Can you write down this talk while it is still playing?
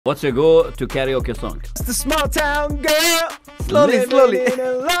What's your go-to karaoke song? It's the small town girl, slowly in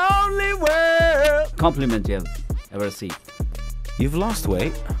a lonely world. Compliment you have ever received? You've lost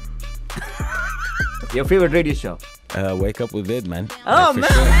weight. Your favorite radio show? Wake Up with Ved, man. Oh, man.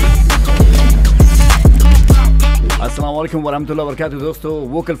 अस्सलाम वालेकुम वरहमतुल्लाहि वबरकातुहू दोस्तों,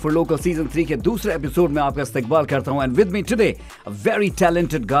 vocal for local season 3 के दूसरे episode में आपका इस्तकबाल करता हूं. And with me today, a very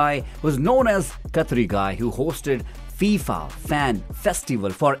talented guy who's known as Qatari guy who hosted FIFA Fan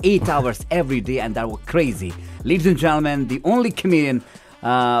Festival for 8 hours every day, and that was crazy. Ladies and gentlemen, the only comedian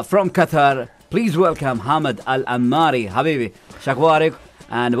from Qatar. Please welcome Hamad Al Amari. Habibi, shakwarik,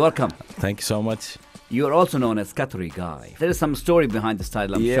 and welcome. Thank you so much. You're also known as Qatari guy. There is some story behind this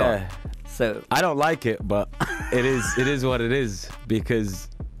title, I'm sure. So I don't like it, but it is what it is, because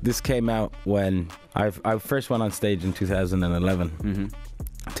this came out when I first went on stage in 2011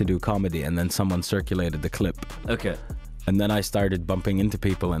 to do comedy, and then someone circulated the clip. Okay. And then I started bumping into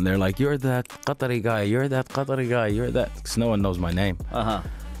people, and they're like, "You're that Qatari guy. You're that Qatari guy. You're that." Because no one knows my name.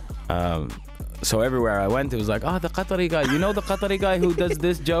 So everywhere I went, it was like, "Oh, the Qatari guy. You know the Qatari guy who does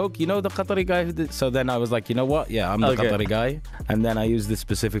this joke? You know the Qatari guy who did..." So then I was like, you know what? Yeah, I'm the Qatari guy. And then I used this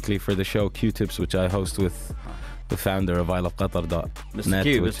specifically for the show Q-Tips, which I host with the founder of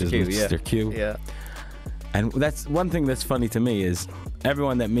ilovqatar.net, which is Mr. Q. Yeah. And that's one thing that's funny to me is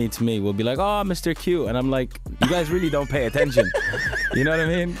everyone that meets me will be like, "Oh, Mr. Q," and I'm like, you guys really don't pay attention. You know what I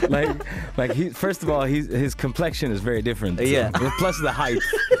mean? Like he, first of all, his complexion is very different. Yeah. Plus the height,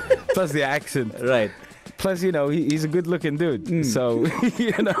 plus the accent. Right. Plus, you know, he's a good-looking dude. So,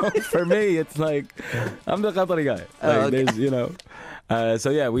 you know, for me, it's like, I'm the Qatari guy. Like, there's, you know. So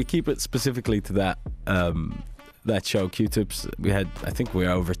yeah, we keep it specifically to that show, Q-Tips. I think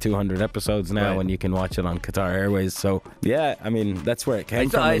we're over 200 episodes now, and you can watch it on Qatar Airways. So yeah, I mean, that's where it came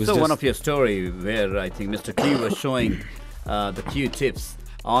from. I saw one of your story where I think Mr. Q was showing the Q-Tips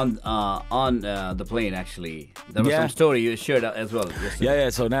on the plane. Actually, there was some story you shared as well yesterday. Yeah.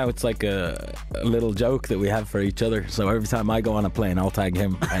 So now it's like a little joke that we have for each other. So every time I go on a plane, I'll tag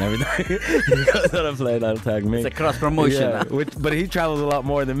him, and every time he goes on a plane, I'll tag me. It's a cross promotion. Yeah, but he travels a lot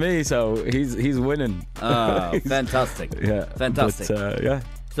more than me, so he's winning. Fantastic. Yeah, fantastic. But, yeah.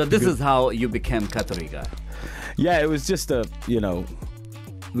 So this is how you became Qatari guy. Yeah, it was just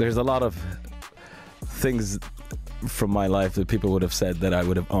there's a lot of things from my life that people would have said that I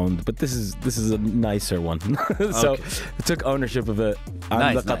would have owned, but this is a nicer one. So I took ownership of it.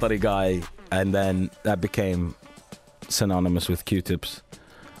 I'm the Qatari guy, and then that became synonymous with Q-Tips.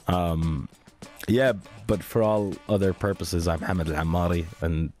 Yeah, but for all other purposes, I'm Hamad Al Amari,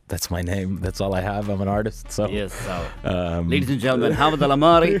 and that's my name. That's all I have. I'm an artist. So yes. So, ladies and gentlemen, Hamad Al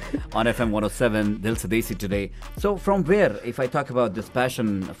Amari on FM 107, Dil Se Desi today. So from where, if I talk about this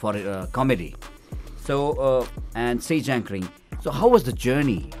passion for comedy, so and stage anchoring, so how was the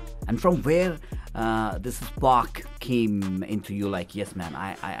journey, and from where this spark came into you? Like, yes, man,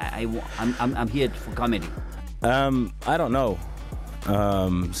 I'm here for comedy. I don't know.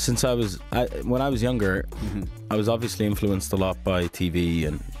 Since when I was younger, I was obviously influenced a lot by TV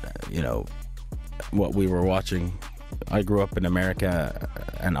and what we were watching. I grew up in America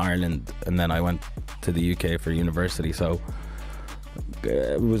and Ireland, and then I went to the UK for university, so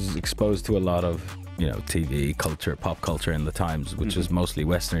I was exposed to a lot of TV culture, pop culture in the times, which is mostly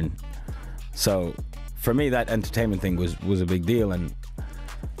Western. So for me, that entertainment thing was a big deal, and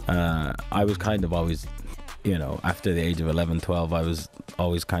I was kind of always, after the age of 11, 12, I was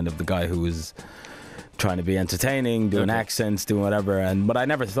always kind of the guy who was trying to be entertaining, doing accents, doing whatever. But I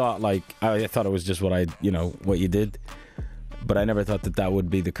never thought, I thought it was just what what you did. But I never thought that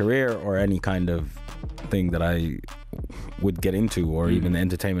would be the career or any kind of thing that I would get into, or even the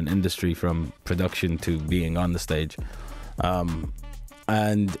entertainment industry, from production to being on the stage.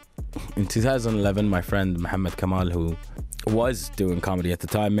 And in 2011, my friend Muhammad Kamal, who was doing comedy at the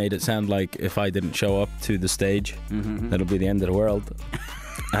time, made it sound like if I didn't show up to the stage, that'll be the end of the world.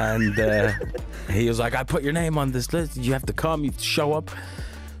 And he was like, "I put your name on this list. You have to come. You have to show up."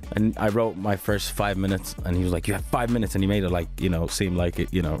 And I wrote my first 5 minutes, and he was like, "You have 5 minutes," and he made it seem like it.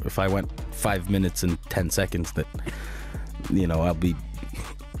 If I went 5 minutes and 10 seconds, that I'll be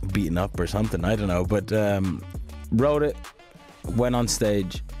beaten up or something. I don't know, but wrote it, went on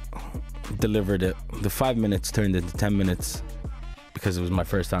stage, delivered it. The 5 minutes turned into 10 minutes because it was my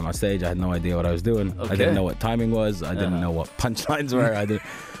first time on stage. I had no idea what I was doing. I didn't know what timing was. I didn't know what punchlines were.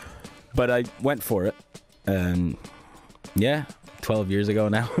 But I went for it, and yeah, 12 years ago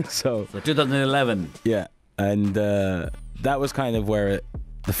now. So 2011. Yeah, and that was kind of where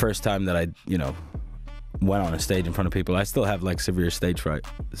the first time that I went on a stage in front of people. I still have severe stage fright,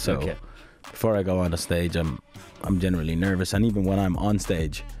 so before I go on a stage, I'm generally nervous, and even when I'm on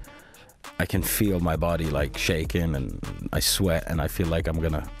stage, I can feel my body like shaking, and I sweat, and I feel like I'm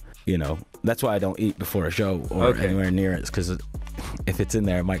gonna, that's why I don't eat before a show or anywhere near it, because if it's in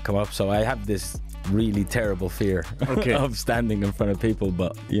there, it might come up. So I have this really terrible fear of standing in front of people,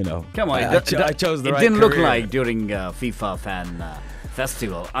 but come on, I chose the right It didn't look career. like during FIFA fan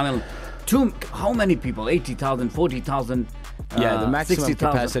festival. I mean, how many people? 80,000, 40,000. Yeah, the maximum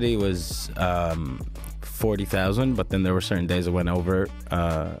 60,000. capacity was 40,000, but then there were certain days it went over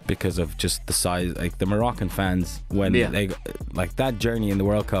because of just the size. Like the Moroccan fans, when they like that journey in the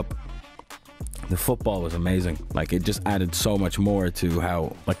World Cup, the football was amazing. Like it just added so much more to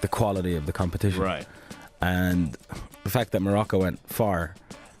how like the quality of the competition. Right. And the fact that Morocco went far,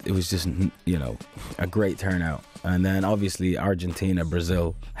 it was just a great turnout. And then obviously Argentina,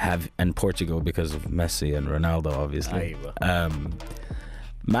 Brazil and Portugal, because of Messi and Ronaldo, obviously.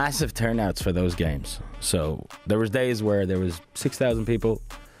 Massive turnouts for those games. So there was days where there was 6,000 people,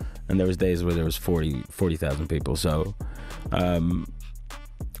 and there was days where there was 40,000 people. So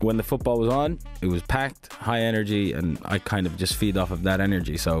when the football was on, it was packed, high energy, and I kind of just feed off of that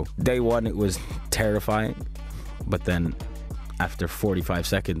energy. So day one, it was terrifying, but then after 45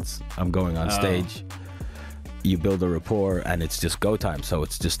 seconds, I'm going on stage. You build a rapport, and it's just go time. So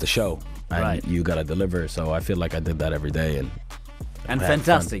it's just a show, and you gotta deliver. So I feel like I did that every day, and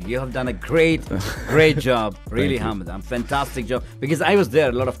fantastic. You have done a great job, really, Hamad. Fantastic job, because I was there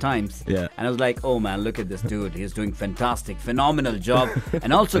a lot of times, and I was like, oh man, look at this dude, he's doing phenomenal job.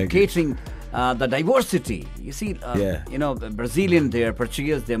 And also catering the diversity. You see, Brazilian there,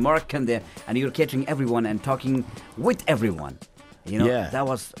 Portuguese there, Moroccan there, and you're catering everyone and talking with everyone. That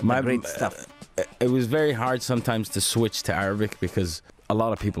was great stuff. It was very hard sometimes to switch to Arabic because a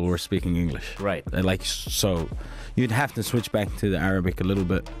lot of people were speaking English. Right. So you'd have to switch back to the Arabic a little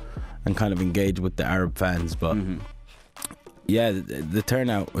bit and kind of engage with the Arab fans. But the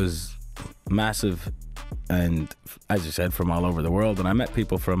turnout was massive, and as you said, from all over the world. And I met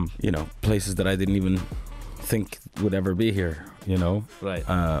people from places that I didn't even think would ever be here, right,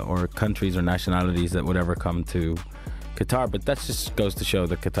 or countries or nationalities that would ever come to Qatar. But that just goes to show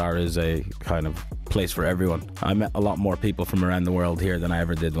that Qatar is a kind of place for everyone. I met a lot more people from around the world here than I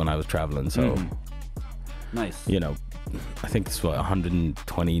ever did when I was traveling. So nice. I think it's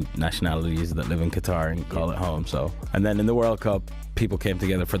 120 nationalities that live in Qatar and call it home. So, and then in the World Cup, people came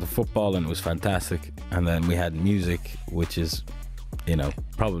together for the football, and it was fantastic. And then we had music, which is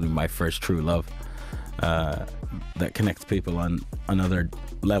probably my first true love, that connects people on another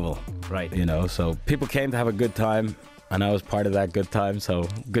level. Right. So people came to have a good time, and I was part of that good time. So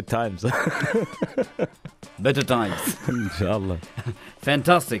good times. Better times. Inshallah.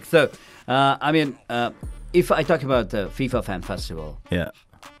 Fantastic. So if I talk about the FIFA Fan Festival,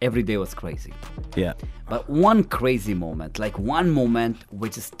 every day was crazy. Yeah. But one crazy moment, like one moment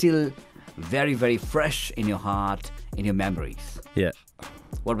which is still very, very fresh in your heart, in your memories. Yeah.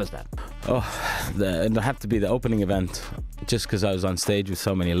 What was that? Oh, it'll have to be the opening event, just because I was on stage with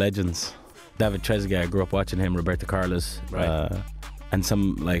so many legends. David Trezeguet, I grew up watching him, Roberto Carlos, and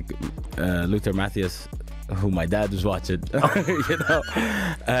some like Luther Mathias, who my dad was watching,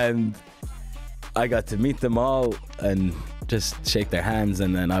 and I got to meet them all and just shake their hands,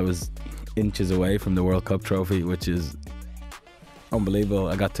 and then I was inches away from the World Cup trophy, which is unbelievable.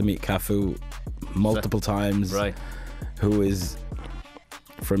 I got to meet Cafu multiple times, who is,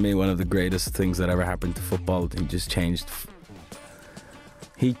 for me, one of the greatest things that ever happened to football. He just changed.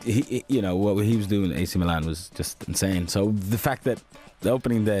 He what he was doing at AC Milan was just insane. So the fact that the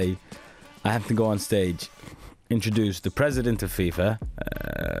opening day, I have to go on stage, introduce the president of FIFA,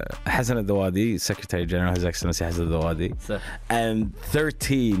 Hassan Al-Dawadi, Secretary General, His Excellency Hassan Al-Dawadi, and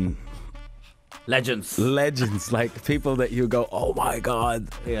 13 legends, like people that you go, oh my God.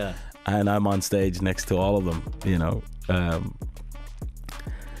 Yeah. And I'm on stage next to all of them,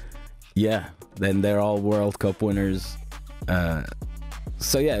 then they're all World Cup winners.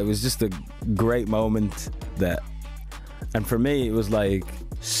 So it was just a great moment and for me it was like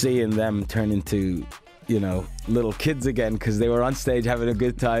seeing them turn into little kids again, because they were on stage having a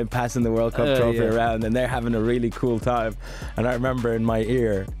good time, passing the World Cup trophy around, and they're having a really cool time. And I remember in my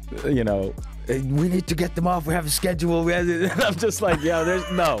ear, we need to get them off, we have a schedule, and I'm just like,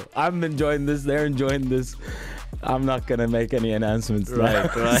 I'm enjoying this, they're enjoying this, I'm not gonna make any announcements.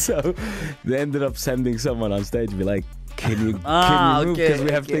 Right. So they ended up sending someone on stage to be like, can you move, because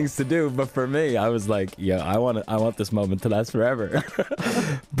we have things to do. But for me, I was like, I want this moment to last forever.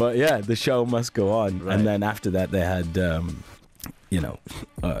 But the show must go on. And then after that, they had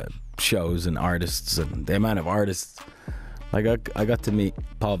shows and artists, and the amount of artists. Like I got to meet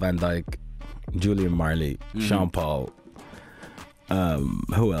Paul van Dyk, Julian Marley, Sean Paul.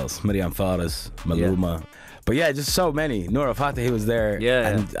 Who else? Marianne Fares, Maluma. But yeah, just so many. Noura Fateh was there.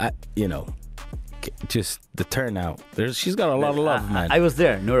 And you know, just the turnout. She's got a lot of love, man. I was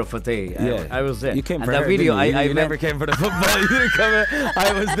there, Noura Fateh. I was there. You came and for that her, video. didn't you? You never came for the football. You didn't come.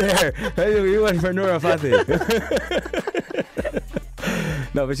 I was there. You went for Noura Fateh.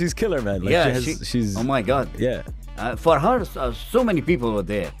 No, but she's killer, man. Like, she's. Oh my God. Yeah. For her, so many people were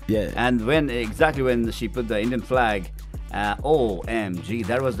there. Yeah. And when she put the Indian flag, OMG,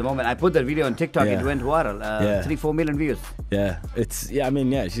 that was the moment. I put that video on TikTok. It went viral. 3-4 million views. Yeah. I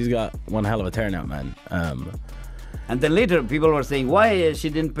mean, she's got one hell of a turnout, man. And then later, people were saying why she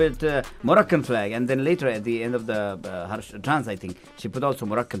didn't put Moroccan flag. And then later, at the end of the trance, I think she put also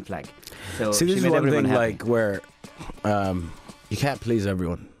Moroccan flag. So see, this is one thing, like where you can't please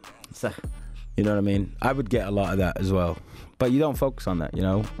everyone. You know what I mean? I would get a lot of that as well. But you don't focus on that, you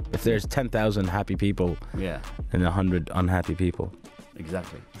know? If there's 10,000 happy people and 100 unhappy people.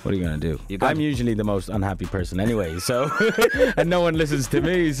 Exactly. What are you going to do? I'm usually the most unhappy person anyway, so... and no one listens to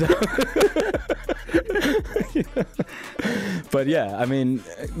me, so... But yeah, I mean,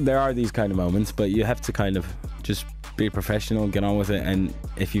 there are these kind of moments, but you have to kind of just be professional, get on with it, and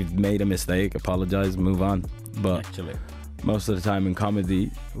if you've made a mistake, apologize, move on. But... Actually. Most of the time in comedy,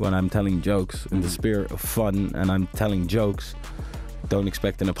 when I'm telling jokes in the spirit of fun and I'm telling jokes, don't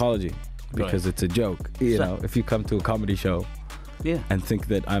expect an apology because it's a joke. You know, if you come to a comedy show and think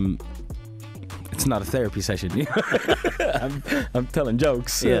that it's not a therapy session. I'm telling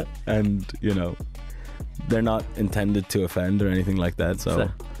jokes, and you know, they're not intended to offend or anything like that. So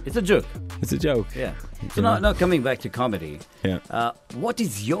it's a joke. It's a joke. Yeah. So now coming back to comedy. Yeah. What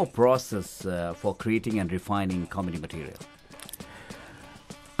is your process for creating and refining comedy material?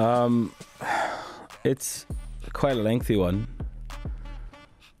 It's quite a lengthy one.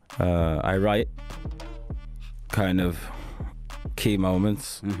 I write kind of key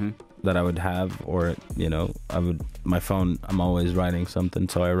moments that I would have, or you know, my phone. I'm always writing something,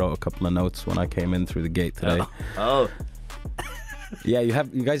 so I wrote a couple of notes when I came in through the gate today. Yeah,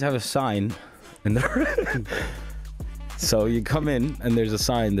 you guys have a sign in the so you come in and there's a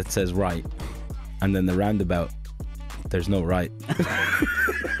sign that says right, and then the roundabout there's no right.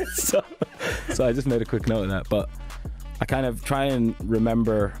 so I just made a quick note of that, but I kind of try and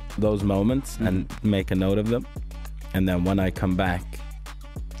remember those moments and make a note of them, and then when I come back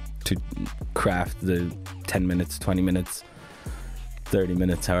to craft the 10 minutes, 20 minutes, 30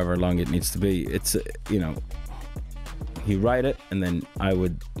 minutes, however long it needs to be, it's you know, you write it, and then I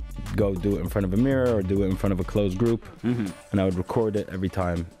would go do it in front of a mirror or do it in front of a closed group, and I would record it every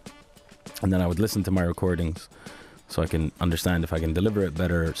time, and then I would listen to my recordings so I can understand if I can deliver it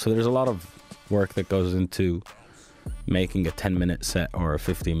better. So there's a lot of work that goes into making a 10-minute set or a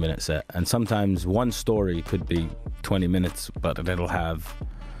 15-minute set, and sometimes one story could be 20 minutes, but it'll have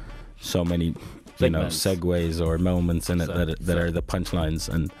so many segues or moments in it that are the punchlines,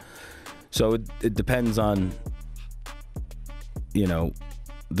 and so it depends on, you know,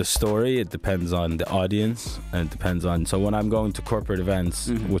 the story, it depends on the audience, and it depends on, so when I'm going to corporate events,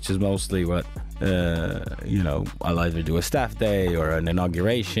 which is mostly what you know, I'll either do a staff day or an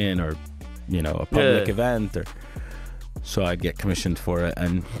inauguration or, you know, a public event, or so I'd get commissioned for it,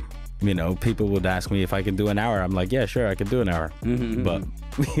 and you know, people would ask me if I can do an hour. I'm like, yeah, sure, I can do an hour, but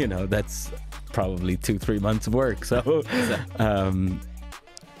you know, that's probably 2-3 months of work. So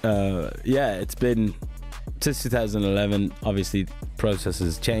yeah, it's been since 2011. Obviously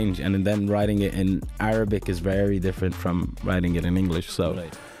processes change, and then writing it in Arabic is very different from writing it in English, so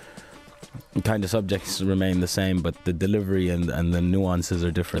kind of subjects remain the same, but the delivery and the nuances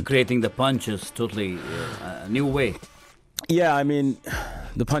are different. Creating the punch is totally a new way. Yeah, I mean,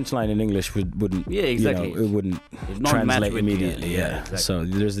 the punchline in English wouldn't, you know, it wouldn't translate immediately. Exactly. So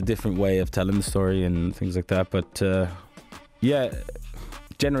there's a different way of telling the story and things like that. But yeah,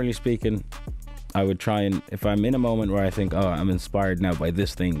 generally speaking, I would try, and if I'm in a moment where I think, oh, I'm inspired now by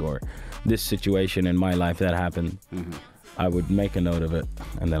this thing or this situation in my life that happened, I would make a note of it,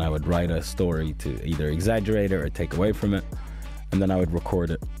 and then I would write a story to either exaggerate it or take away from it, and then I would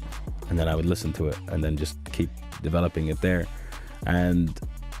record it, and then I would listen to it, and then just keep developing it there. And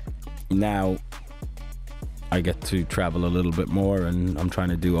now I get to travel a little bit more, and I'm trying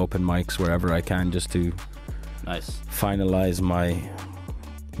to do open mics wherever I can, just to finalize my,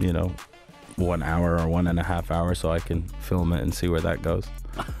 you know, 1 hour or 1.5 hours, so I can film it and see where that goes.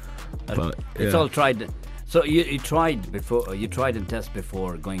 But it's all tried. So you tried before, you tried and test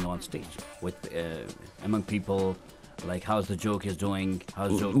before going on stage with among people, like how's the joke is doing,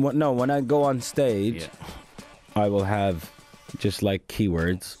 how's joke? No, when I go on stage, I will have just like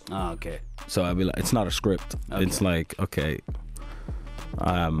keywords. Ah, okay. So I'd be like, it's not a script. Okay. It's like, okay,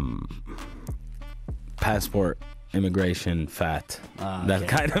 passport, immigration, fat. That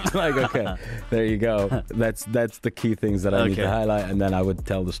kind of like, okay, there you go. That's the key things that I need to highlight, and then I would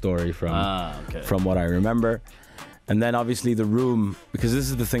tell the story from what I remember. And then obviously the room, because this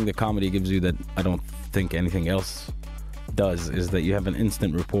is the thing that comedy gives you that I don't think anything else does, is that you have an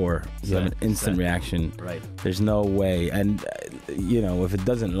instant rapport, you have an instant reaction. Right. There's no way, and you know, if it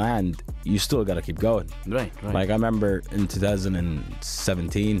doesn't land, you still got to keep going. Right. Like I remember in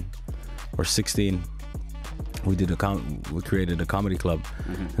 2017 or 16, we created a comedy club,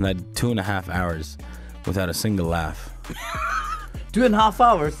 and I had 2.5 hours without a single laugh. 2.5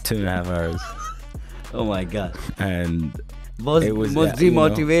 hours. 2.5 hours. Oh my God. And it was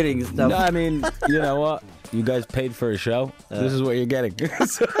demotivating stuff. No, I mean, you know what? You guys paid for a show. This is what you're getting.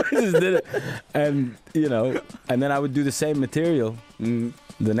 So I just did it. And, you know, and then I would do the same material the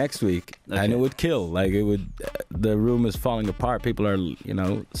next week, and it would kill. Like, it would, the room is falling apart. People are, you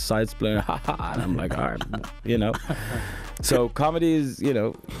know, side splitting, ha ha. And I'm like, all right, you know. So comedy is, you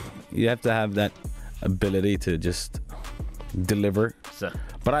know, you have to have that ability to just deliver.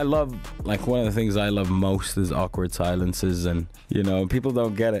 But I love, like, one of the things I love most is awkward silences, and, you know, people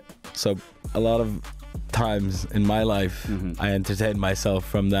don't get it. So a lot of times in my life, I entertain myself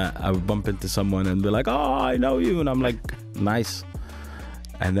from that. I would bump into someone and be like, oh, I know you. And I'm like, nice.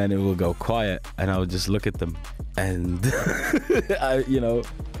 And then it will go quiet, and I would just look at them. And, you know,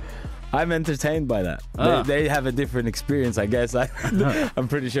 I'm entertained by that. They have a different experience, I guess. I'm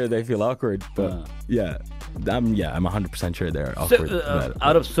pretty sure they feel awkward, but yeah. I'm 100% sure they're awkward. So,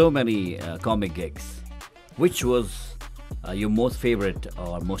 out of so many comic gigs, which was your most favorite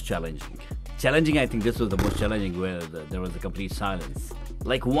or most challenging? Challenging, I think this was the most challenging, where there was a complete silence.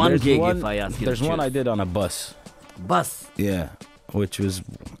 Like if I ask you. There's one I did on a bus. Bus? Yeah, which was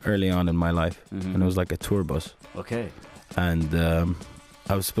early on in my life, and it was like a tour bus. Okay. And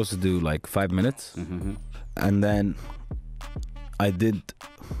I was supposed to do like 5 minutes, and then I did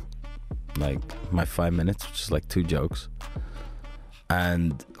like my 5 minutes, which is like 2 jokes,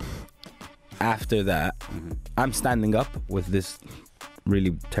 and after that I'm standing up with this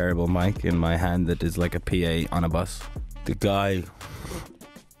really terrible mic in my hand that is like a PA on a bus. The guy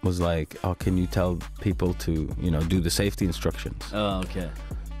was like, oh, can you tell people to, you know, do the safety instructions? Oh, okay.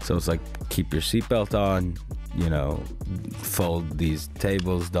 So it's like, keep your seatbelt on, you know, fold these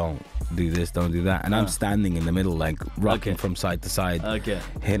tables, don't do this, don't do that. And I'm standing in the middle, like rocking from side to side,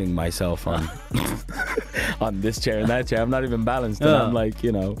 hitting myself on on this chair and that chair. I'm not even balanced, and I'm like,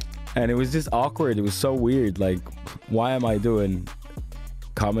 you know, and it was just awkward. It was so weird. Like, why am I doing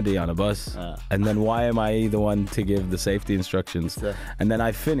comedy on a bus, and then why am I the one to give the safety instructions? And then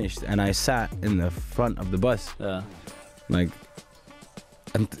I finished, and I sat in the front of the bus, like.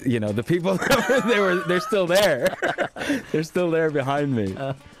 And you know, the people they're still there. They're still there behind me.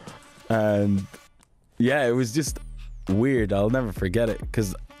 And yeah, it was just weird. I'll never forget it,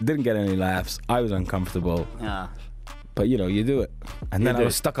 because didn't get any laughs. I was uncomfortable. But you know, you do it. And then I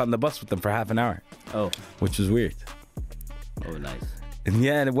was stuck on the bus with them for half an hour. Which was weird. Oh, nice. And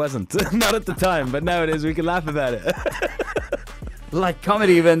yeah, and it wasn't. Not at the time, but nowadays we can laugh about it. Like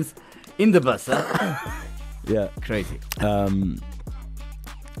comedy events in the bus, huh? Yeah. Crazy.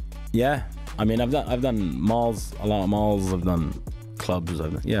 Yeah, I mean, I've done malls, a lot of malls. I've done clubs.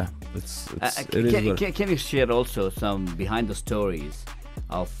 Can you share also some behind the stories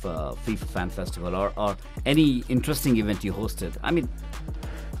of FIFA Fan Festival, or any interesting event you hosted? I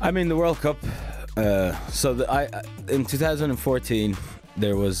mean the World Cup. In 2014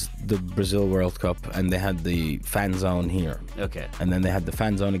 there was the Brazil World Cup, and they had the fan zone here. Okay. And then they had the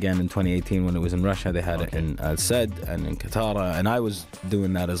fan zone again in 2018 when it was in Russia. They had it in Al Sadd and in Qatar, and I was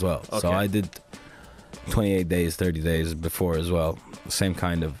doing that as well. So I did 28 days, 30 days before as well. Same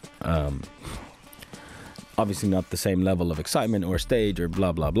kind of, obviously not the same level of excitement or stage or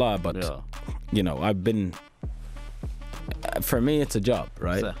blah, blah, blah. But, you know, I've been, for me, it's a job,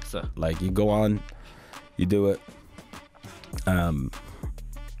 right? Like, you go on, you do it.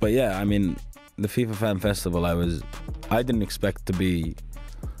 But yeah, I mean, the FIFA Fan Festival, I didn't expect to be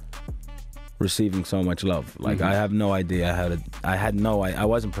receiving so much love. Like, I have no idea how to, I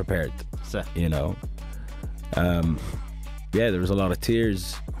wasn't prepared, you know. Yeah, there was a lot of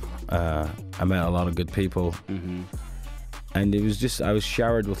tears. I met a lot of good people. And it was just, I was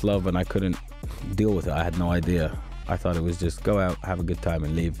showered with love, and I couldn't deal with it. I had no idea. I thought it was just go out, have a good time,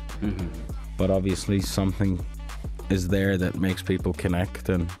 and leave. But obviously something is there that makes people connect,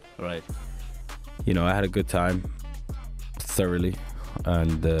 and you know, I had a good time thoroughly,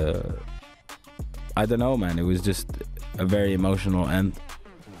 and I don't know, man, it was just a very emotional end.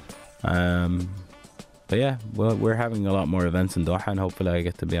 But yeah, well, we're having a lot more events in Doha, and hopefully I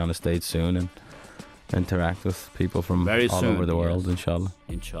get to be on a stage soon and interact with people from all over the world, inshallah.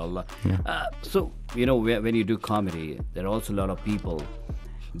 Inshallah. Yeah. So, you know, when you do comedy, there are also a lot of people,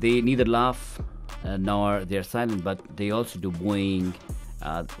 they neither laugh nor they're silent, but they also do booing.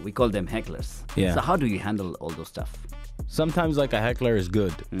 We call them hecklers. Yeah. So how do you handle all those stuff? Sometimes like a heckler is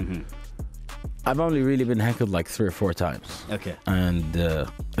good. I've only really been heckled like 3 or 4 times. Okay. And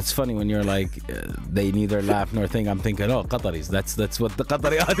it's funny when you're like, they neither laugh nor think. I'm thinking, oh, Qataris. That's what the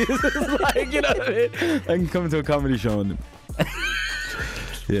Qatari audience is like. You know what I mean? I can come to a comedy show and,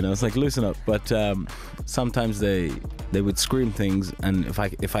 you know, it's like loosen up. But sometimes they would scream things, and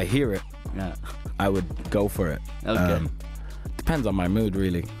if I hear it, Yeah. I would go for it. Okay. Depends on my mood,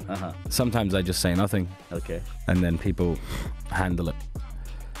 really. Sometimes I just say nothing, Okay. and then people handle it.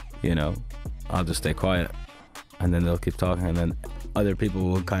 You know, I'll just stay quiet, and then they'll keep talking, and then other people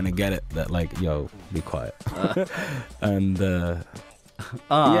will kind of get it that like, yo, be quiet. And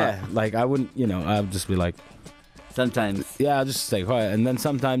yeah, like I wouldn't, you know, I'll just be like, Sometimes. yeah, I'll just stay quiet, and then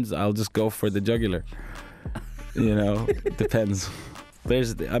sometimes I'll just go for the jugular. You know, depends.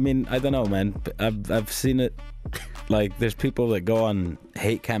 I mean, I don't know, man. I've seen it. Like, there's people that go on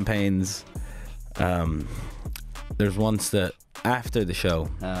hate campaigns. There's once that after the show,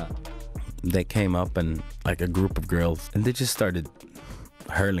 they came up and like a group of girls, and they just started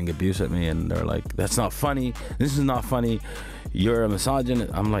hurling abuse at me, and they're like, "That's not funny. This is not funny. You're a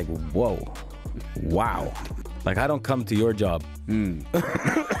misogynist." I'm like, "Whoa, wow." Like, I don't come to your job. You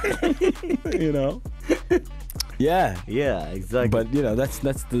know? Yeah. Yeah, exactly. But you know, that's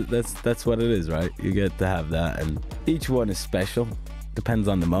what it is, right? You get to have that, and each one is special. Depends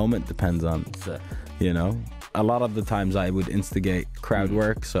on the moment, depends on, you know. A lot of the times I would instigate crowd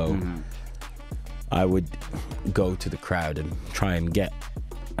work, so I would go to the crowd and try and get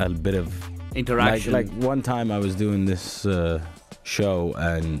a bit of interaction. Like one time I was doing this show,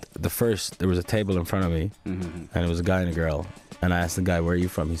 and there was a table in front of me, and it was a guy and a girl, and I asked the guy, "Where are you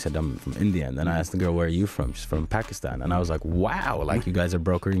from?" He said, "I'm from India." And then I asked the girl, "Where are you from?" She's from Pakistan. And I was like, wow, like you guys are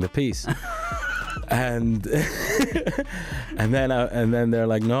brokering the peace. And and then they're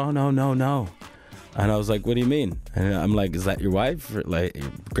like, no. And I was like, "What do you mean?" And I'm like, "Is that your wife, or like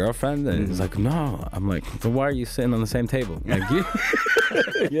your girlfriend?" And he's like, "No." I'm like, "Then why are you sitting on the same table?" Like,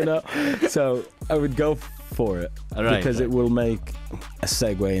 you know. So I would go for it, because it will make a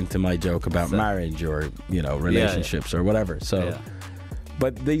segue into my joke about marriage, or, you know, relationships or whatever. So,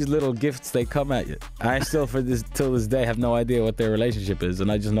 but these little gifts, they come at you. I still, till this day, have no idea what their relationship is, and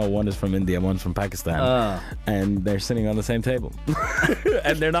I just know one is from India, one's from Pakistan, and they're sitting on the same table,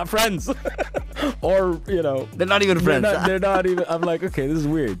 and they're not friends, or, you know, they're not even friends. They're not even. I'm like, okay, this is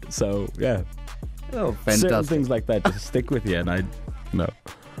weird. So yeah, fantastic. Certain things like that just stick with you, and I know.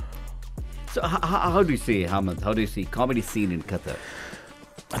 So how do you see, Hamad? How do you see comedy scene in Qatar?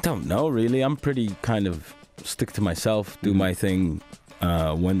 I don't know, really. I'm pretty kind of stick to myself, do my thing.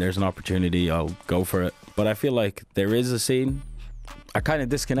 When there's an opportunity, I'll go for it. But I feel like there is a scene. I kind of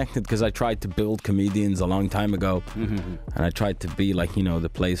disconnected because I tried to build comedians a long time ago. And I tried to be like, you know, the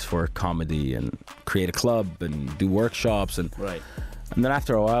place for comedy, and create a club and do workshops. And then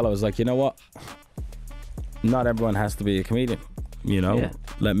after a while, I was like, you know what? Not everyone has to be a comedian. You know,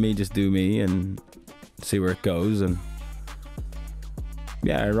 let me just do me and see where it goes. And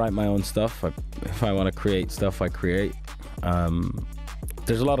yeah, I write my own stuff. If I want to create stuff, I create.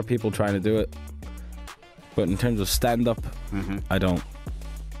 There's a lot of people trying to do it, but in terms of stand-up, I don't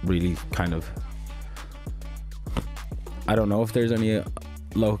really I don't know if there's any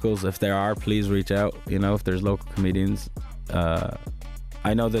locals. If there are, please reach out. You know, if there's local comedians.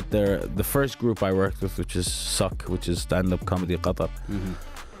 I know that the first group I worked with, which is SUC, which is Stand-Up Comedy Qatar.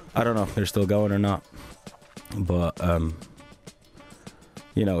 I don't know if they're still going or not, but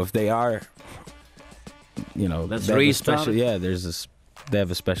you know, if they are, you know, that's really special. Yeah, they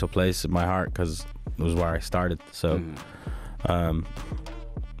have a special place in my heart, because it was where I started. So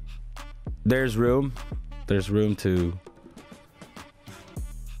there's room to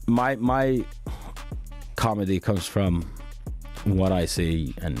my comedy comes from what I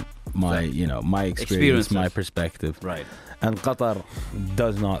see and my, you know, my experience, my perspective. Right. And Qatar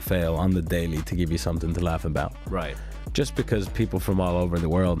does not fail on the daily to give you something to laugh about. Right. Just because people from all over the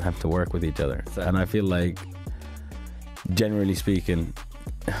world have to work with each other. Exactly. And I feel like, generally speaking,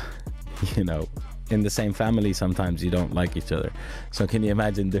 you know, in the same family, sometimes you don't like each other. So can you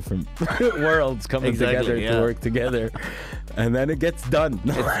imagine different worlds coming together to work together, and then it gets done.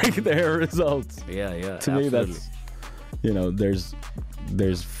 Like, there are results. Yeah. To me, that's, you know, there's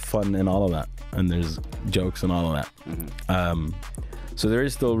fun in all of that, and there's jokes and all of that. So there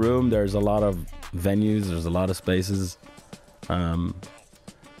is still room. There's a lot of venues. There's a lot of spaces.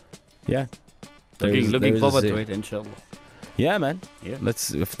 Yeah. Looking forward to it, inshallah. Yeah, man. Yeah.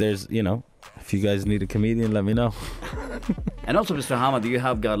 If you guys need a comedian, let me know. And also, Mr. Hamad, you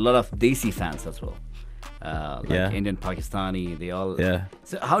have got a lot of Desi fans as well. Yeah. Indian, Pakistani, they all. Yeah.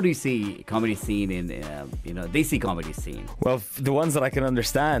 So how do you see comedy scene in, Desi comedy scene? Well, the ones that I can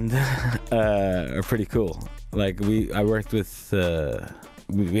understand are pretty cool. Like I worked with,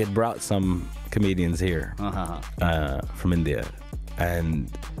 we had brought some comedians here from India, and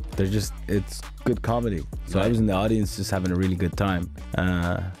it's good comedy. So I was in the audience just having a really good time.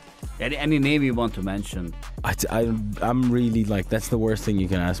 Any name you want to mention? I'm really like, that's the worst thing you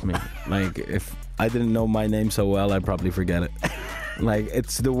can ask me. Like, if I didn't know my name so well, I'd probably forget it. Like,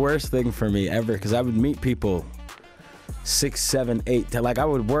 it's the worst thing for me ever, because I would meet people 6, 7, 8. Like, I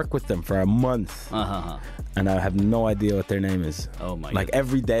would work with them for a month, and I have no idea what their name is. Oh my! Like,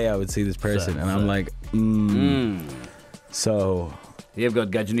 every day I would see this person, and I'm like, So. You've got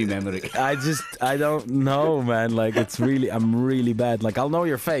Gajni memory. I don't know, man. Like, I'm really bad. Like, I'll know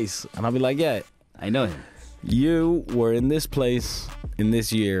your face, and I'll be like, yeah, I know him. You were in this place in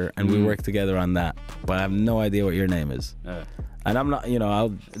this year, and we worked together on that, but I have no idea what your name is. And I'm not,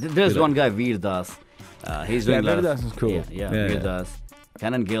 There's one guy, Veer Das. He's doing Veer Das is cool. Yeah, Veer Das.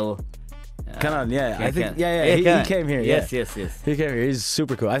 Kanan Gill. Kanan, he came here. Yes. He came here. He's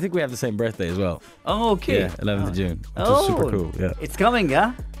super cool. I think we have the same birthday as well. Oh, okay. Yeah, 11th of June. Which is super cool. Yeah. It's coming,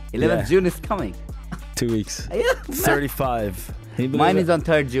 huh? 11th June is coming. 2 weeks. Yeah. 35. Mine is on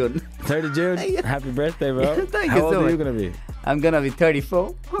 3rd June. 3rd of June? Happy birthday, bro. Thank How you old so are much. you going to be? I'm going to be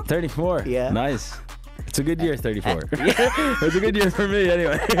 34. 34? Yeah. Nice. It's a good year, 34. It's a good year for me,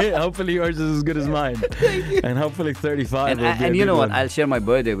 anyway. Hopefully yours is as good as mine. Thank you. And hopefully 35 will be and you know what? one. I'll share my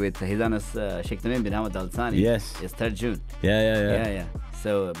birthday with His Highness Sheikh Tamim bin Hamad Al Thani. Yes. It's 3rd June. Yeah.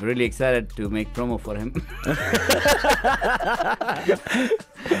 So I'm really excited to make promo for him.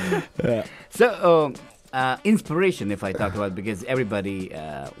 Yeah. So inspiration, if I talk about, because everybody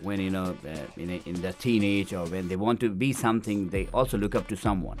when in the teenage or when they want to be something, they also look up to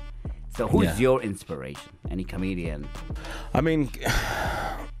someone. So who's your inspiration? Any comedian? I mean,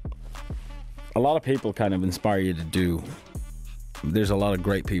 a lot of people kind of inspire you to do. There's a lot of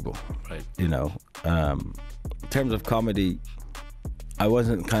great people, right? In terms of comedy, I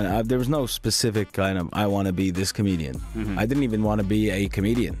wasn't there was no specific kind of, I want to be this comedian. I didn't even want to be a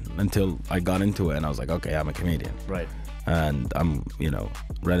comedian until I got into it, and I was like, okay, I'm a comedian. Right. And I'm,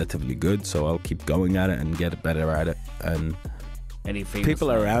 relatively good, so I'll keep going at it and get better at it. And any famous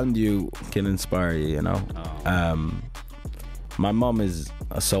people around you can inspire you, My mom is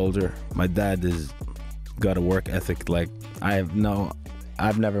a soldier. My dad is got a work ethic. Like, I've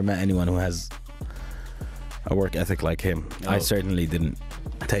never met anyone who has a work ethic like him. I certainly didn't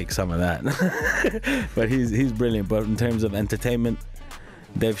take some of that. But he's brilliant. But in terms of entertainment,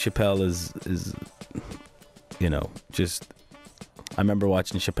 Dave Chappelle is just, I remember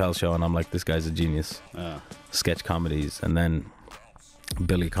watching Chappelle's show and I'm like, this guy's a genius. Sketch comedies. And then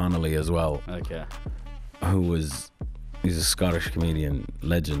Billy Connolly as well. Okay. He's a Scottish comedian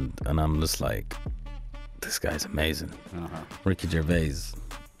legend, and I'm just like, this guy's amazing. Ricky Gervais,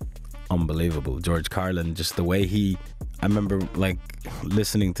 unbelievable. George Carlin, just the way I remember like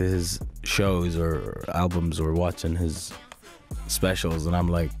listening to his shows or albums or watching his specials, and I'm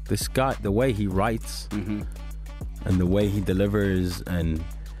like, this guy, the way he writes and the way he delivers and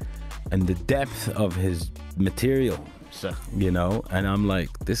the depth of his material. And I'm like,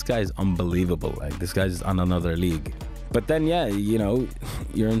 this guy's unbelievable. Like, this guy's on another league. But then,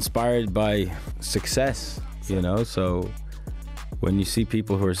 you're inspired by success, so when you see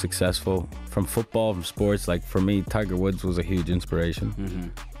people who are successful from football, from sports, like for me, Tiger Woods was a huge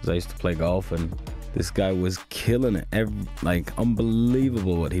inspiration, because I used to play golf, and this guy was killing it,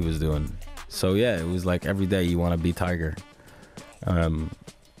 unbelievable what he was doing. So it was like every day you want to be Tiger.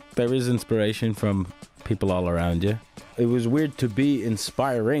 There is inspiration from people all around you. It was weird to be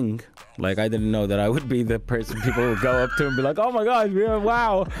inspiring. Like, I didn't know that I would be the person people would go up to and be like, oh my God, yeah,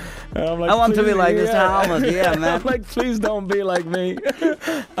 wow. And I'm like, I want to be like Mr. Hamad, yeah, man. I'm like, please don't be like me.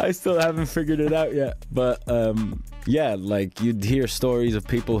 I still haven't figured it out yet. But like, you'd hear stories of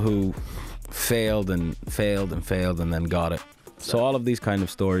people who failed and then got it. So all of these kind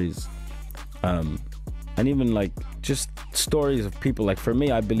of stories, and even like just stories of people, like for me,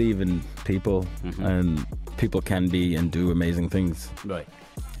 I believe in people, and people can be and do amazing things. Right.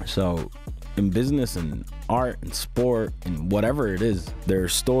 So in business and art and sport and whatever it is, there are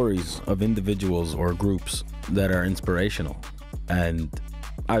stories of individuals or groups that are inspirational, and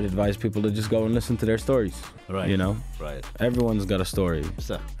I'd advise people to just go and listen to their stories. Right. You know, Right. everyone's got a story,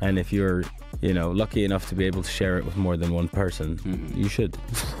 So, and if you're, you know, lucky enough to be able to share it with more than one person, you should.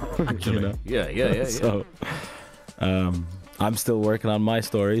 actually, You know? yeah. So, I'm still working on my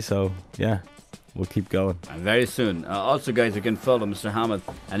story, so yeah, we'll keep going. And very soon. Also, guys, you can follow Mr. Hamad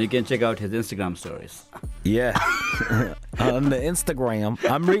and you can check out his Instagram stories. Yeah, on the Instagram,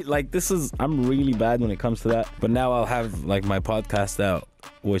 I'm really bad when it comes to that. But now I'll have like my podcast out,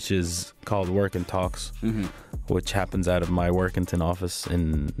 which is called Work and Talks, which happens out of my Workington office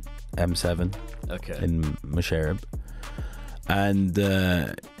in M7 Okay. in Musharraf, and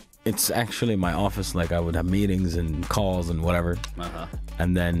it's actually my office. Like I would have meetings and calls and whatever,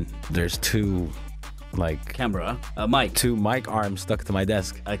 and then there's two Camera. Mic. mic arms stuck to my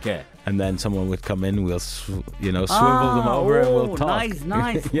desk. Okay. And then someone would come in, we'll swivel them over and we'll talk.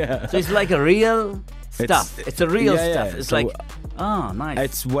 Nice. Yeah. So it's like a real stuff. It's a real stuff. Yeah. It's So, like, nice.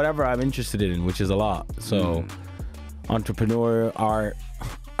 it's whatever I'm interested in, which is a lot. So entrepreneur, art.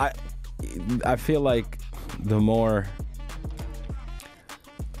 I feel like the more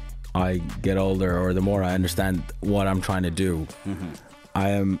I get older, or the more I understand what I'm trying to do, I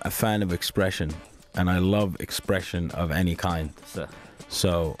am a fan of expression, and I love expression of any kind.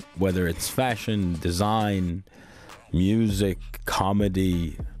 So whether it's fashion, design, music,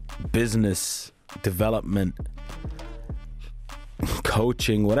 comedy, business, development,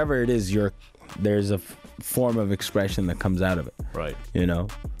 coaching, whatever it is, there's a form of expression that comes out of it. Right. You know?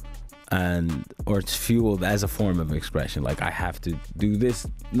 Or it's fueled as a form of expression. Like I have to do this,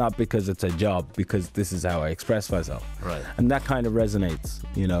 not because it's a job, because this is how I express myself. Right. And that kind of resonates,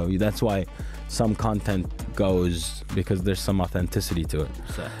 you know. That's why some content goes, because there's some authenticity to it.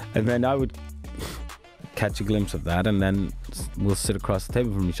 And then I would catch a glimpse of that, and then we'll sit across the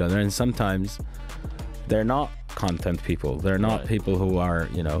table from each other. And sometimes they're not content people. They're not people who are,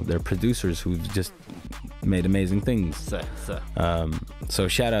 you know, they're producers who've just made amazing things. So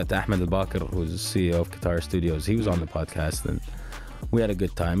shout out to Hamad Al Amari, who's CEO of Qatar Studios. He was on the podcast, and we had a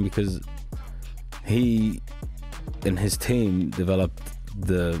good time because he and his team developed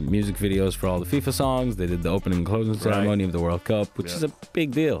the music videos for all the FIFA songs. They did the opening and closing ceremony of the World Cup, which is a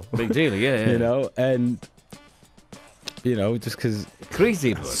big deal. Big deal, yeah. You know, and you know, just because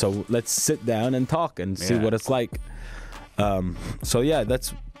crazy. So let's sit down and talk and see what it's like. So yeah,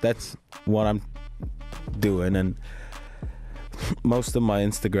 that's what I'm doing, and most of my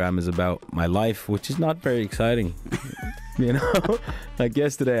Instagram is about my life, which is not very exciting. You know, like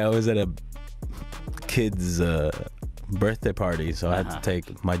yesterday I was at a kid's birthday party, so I had to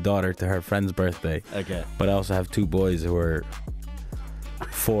take my daughter to her friend's birthday. Okay. But I also have two boys who are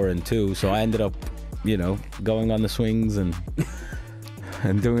 4 and 2, so I ended up, you know, going on the swings and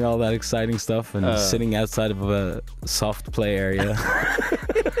doing all that exciting stuff and sitting outside of a soft play area.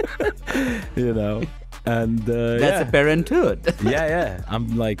 You know, and that's a parenthood. yeah,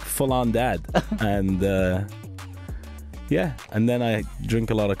 I'm like full on dad, and and then I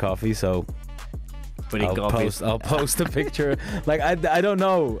drink a lot of coffee, so I'll post a picture. Like I don't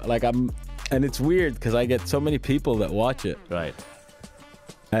know, like and it's weird because I get so many people that watch it, right?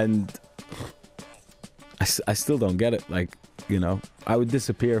 And I still don't get it. Like, you know, I would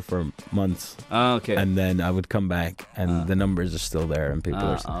disappear for months. Okay. And then I would come back, and the numbers are still there, and people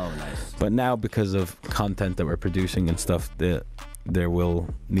are still. Oh, nice. But now, because of content that we're producing and stuff, there will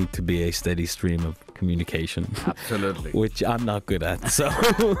need to be a steady stream of communication. Absolutely. Which I'm not good at. So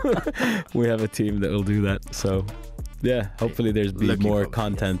we have a team that will do that. So yeah, hopefully there's more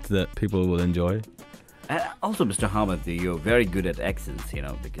content that people will enjoy. And also, Mr. Hamad, you're very good at accents, you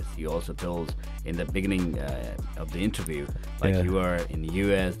know, because you also told in the beginning of the interview, like you were in the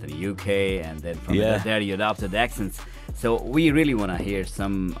US, then the UK, and then from there you adopted accents. So we really want to hear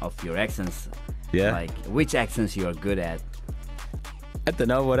some of your accents. Yeah. Like which accents you are good at. I don't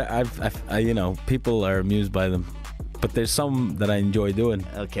know what I you know, people are amused by them, but there's some that I enjoy doing.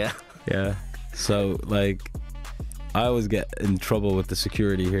 Okay. Yeah. So like, I always get in trouble with the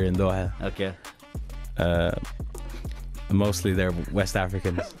security here in Doha. Okay. Mostly they're West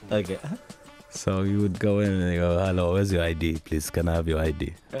Africans. Okay. So you would go in and they go, "Hello, where's your ID? Please, can I have your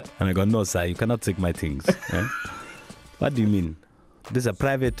ID?" And I go, "No, sir, you cannot take my things." What do you mean? This is a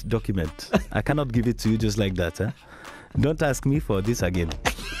private document. I cannot give it to you just like that. Don't ask me for this again.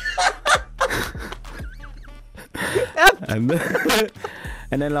 And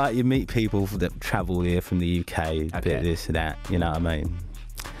then like you meet people that travel here from the UK, a bit this and that, you know what I mean?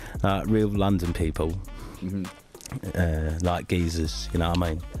 Real London people, like geezers, you know what I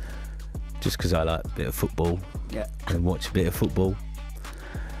mean? just because I like a bit of football. Yeah. And watch a bit of football.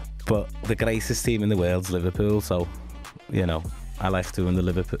 But the greatest team in the world's Liverpool, so, you know, I like doing the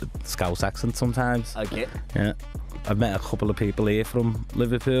Liverpool Scouse accent sometimes. Okay. Yeah. I've met a couple of people here from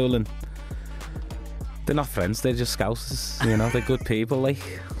Liverpool, and they're not friends, they're just Scouses, you know, they're good people,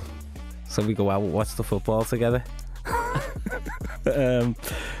 like. So we go out, watch the football together.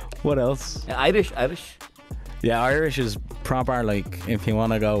 What else? Irish. Yeah, Irish is proper, like, if you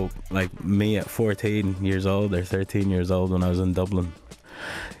want to go, like me at 14 years old or 13 years old when I was in Dublin.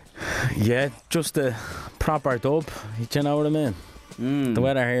 Yeah, just a proper dub, do you know what I mean? The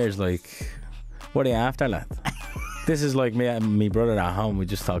weather here is like, what are you after, lad? This is like me and my brother at home, we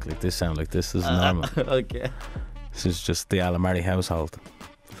just talk like this, sound like this is normal. Okay. This is just the Al Amari household.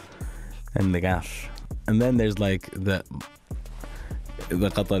 And the gas. And then there's like the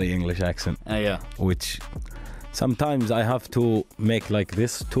Qatari English accent. Yeah. Which sometimes I have to make like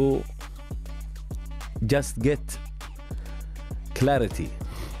this to just get clarity,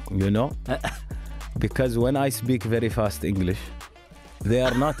 you know? Because when I speak very fast English, they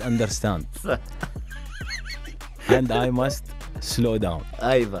are not understand. And I must slow down.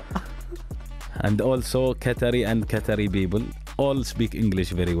 Aiva. And also Qatari people all speak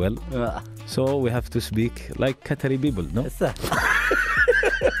English very well. So we have to speak like Qatari people, no?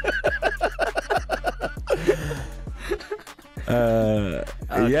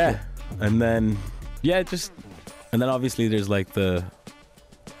 Okay. Yeah. And then obviously there's like the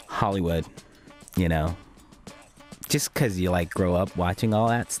Hollywood, you know, just because you like grow up watching all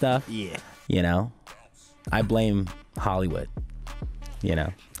that stuff. Yeah. You know, I blame Hollywood, you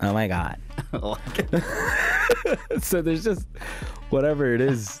know. Oh my God. So there's just whatever it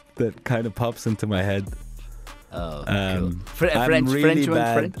is that kind of pops into my head. Oh, cool. I'm really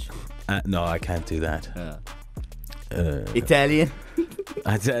bad. French? No, I can't do that. Italian?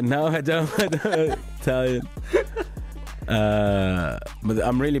 No, I don't. Italian. But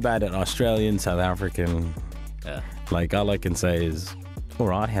I'm really bad at Australian, South African. Yeah. Like all I can say is, "All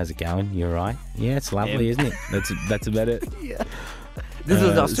right, how's it going? You all right? Yeah, it's lovely, isn't it?" That's about it. Yeah. This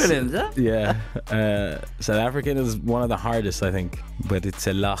was Australian, is that? Yeah. South African is one of the hardest, I think. But it's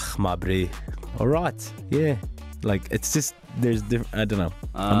a lach mabri. All right. Yeah. Like it's just there's different. I don't know.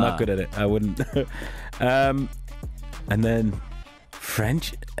 I'm not good at it. I wouldn't. And then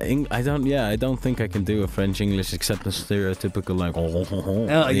French. I don't think I can do a French English except the stereotypical like.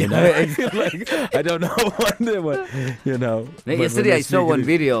 You know? Like, I don't know what you know. Yesterday I saw one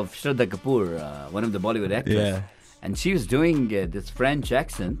video of Shraddha Kapoor, one of the Bollywood actors. Yeah. And she was doing this French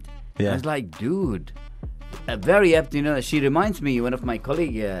accent. Yeah. I was like, dude, very apt. You know, she reminds me one of my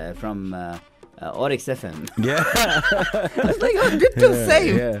colleague from Oryx FM. Yeah. I was like, oh, did the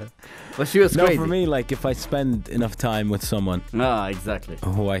same. Yeah. But she was crazy. No, for me, like if I spend enough time with someone, exactly,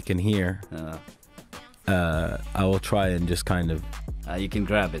 who I can hear, I will try and just kind of. You can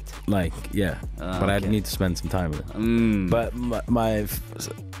grab it. Like, yeah, but okay. I'd need to spend some time with it. But my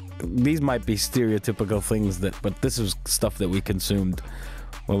these might be stereotypical things but this is stuff that we consumed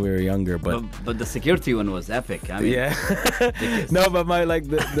when we were younger. But the security one was epic. I mean, yeah. No, but my like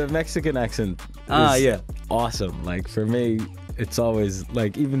the Mexican accent. Is awesome. Like for me, it's always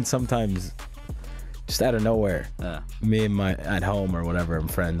like even sometimes just out of nowhere. Me and my at home or whatever,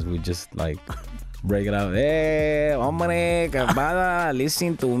 and friends, we just like. Break it out. Hey, hombre, capada,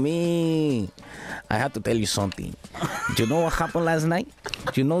 listen to me. I have to tell you something. Do you know what happened last night?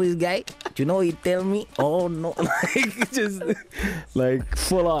 Do you know this guy? Do you know what he tell me? Oh no, like just like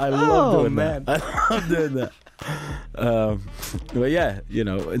full on. I love doing that. I love doing that. But yeah, you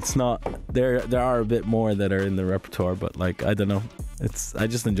know, it's not there. There are a bit more that are in the repertoire, but like I don't know. I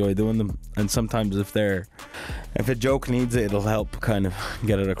just enjoy doing them, and sometimes if a joke needs it, it'll help kind of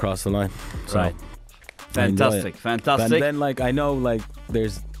get it across the line. So, right. Fantastic. And then like I know like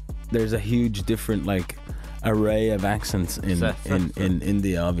there's a huge different like array of accents in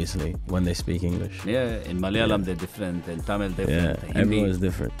India, obviously, when they speak English. Yeah, in Malayalam they're different, in Tamil different. Yeah, everyone's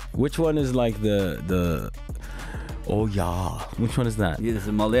different. Which one is like the oh yeah, which one is that? Yeah, this is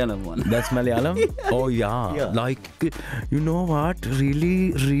a Malayalam one. That's Malayalam? Oh yeah. Like, you know what,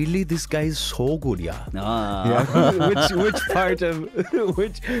 really this guy is so good. Yeah. Which part of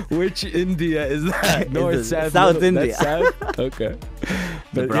which India is that? North, South India. South? Okay.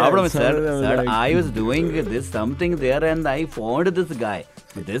 The problem is, sir, like, I was doing this something there and I found this guy.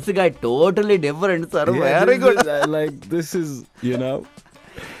 This guy totally different, sir. Very good. Like this is, you know,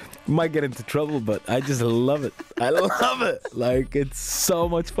 might get into trouble, but I just love it. I love it. Like it's so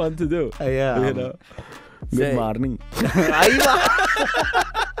much fun to do. Yeah. You know. Good morning.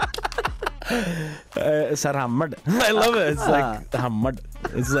 Sir Hamad. I love it. It's like Hamad.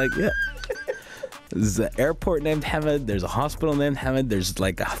 It's like, yeah. There's an airport named Hamad. There's a hospital named Hamad. There's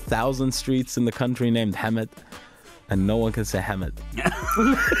like 1,000 streets in the country named Hamad. And no one can say Hamad.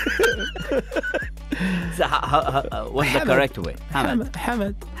 So what's the correct way? Hamad.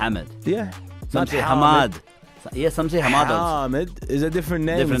 Hamad. Yeah. Some say Hamad. Yeah, some say Hamad also. Hamad is a different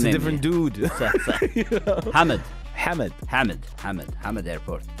name. It's a different dude. You know? Hamad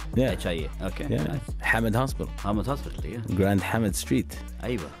Airport. Yeah. HIA. Okay. Yeah. Nice. Hamad Hospital. Hamad Hospital, yeah. Grand Hamad Street.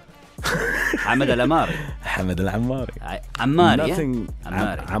 أيوة. Hamad Al Amari. Hamad Al Amari. Amari. Nothing.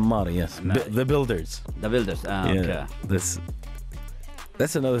 Amari. Amari, yes. Amari. The builders. The builders. Okay.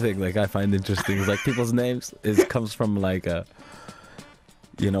 That's another thing like I find interesting is like people's names comes from like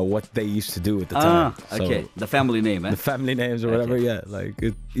what they used to do at the time. Okay. The family name, eh? The family names or whatever, yeah. Like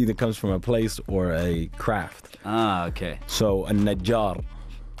it either comes from a place or a craft. Okay. So a Najjar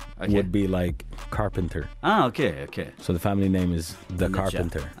would be like carpenter. Okay. So the family name is the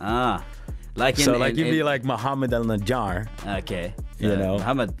carpenter. Like you'd be like Muhammad Al Najjar. Okay.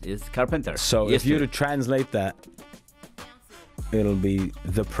 Muhammad is carpenter. So if you were to translate that, it'll be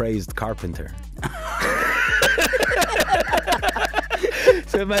the praised carpenter.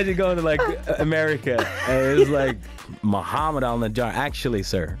 So imagine going to like America and it's like Muhammad Al Najjar. Actually,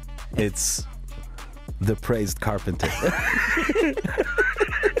 sir, it's the praised carpenter.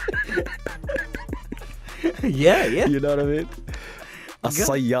 Yeah. You know what I mean? A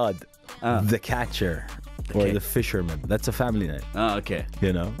Sayyad, the catcher, or the fisherman. That's a family name. Okay.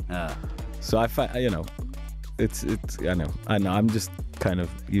 So I find, it's. I know. I'm just kind of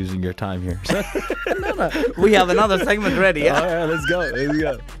using your time here. No. We have another segment ready. Yeah. All right, let's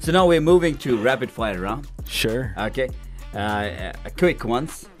go. So now we're moving to rapid fire round. Sure. Okay. Quick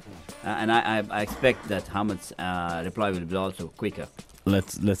ones, and I expect that Hamad's reply will be also quicker.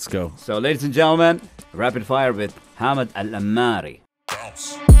 Let's go. So, ladies and gentlemen, rapid fire with Hamad Al Amari.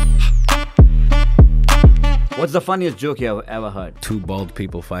 What's the funniest joke you have ever heard? Two bald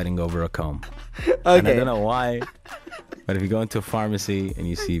people fighting over a comb. Okay. And I don't know why, but if you go into a pharmacy and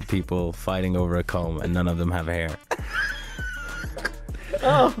you see people fighting over a comb and none of them have hair.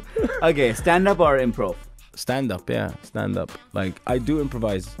 Okay, stand up or improv? Stand up, yeah, stand up. Like I do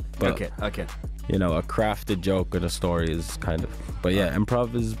improvise, but okay. A crafted joke or a story is kind of. But yeah,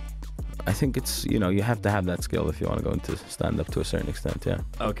 improv is. I think it's you have to have that skill if you want to go into stand up to a certain extent. Yeah.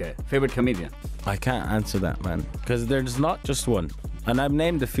 Okay. Favorite comedian? I can't answer that, man, because there's not just one. And I've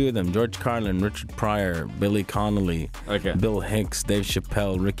named a few of them: George Carlin, Richard Pryor, Billy Connolly, Bill Hicks, Dave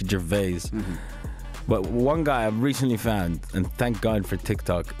Chappelle, Ricky Gervais. Mm-hmm. But one guy I've recently found, and thank God for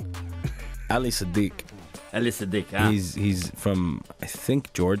TikTok, Ali Sadiq. He's from, I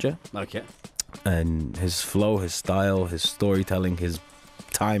think, Georgia. Okay. And his flow, his style, his storytelling, his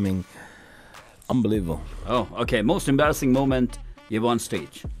timing, unbelievable. Oh, okay. Most embarrassing moment you on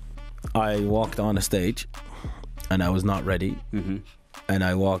stage? I walked on a stage and I was not ready. Mm-hmm. And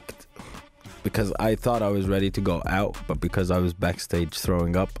I walked because I thought I was ready to go out, but because I was backstage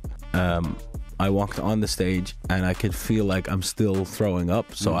throwing up, I walked on the stage and I could feel like I'm still throwing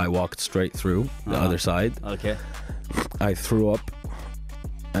up, so I walked straight through the other side. Okay. I threw up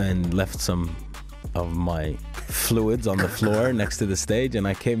and left some of my fluids on the floor next to the stage, and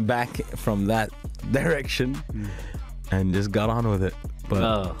I came back from that direction and just got on with it.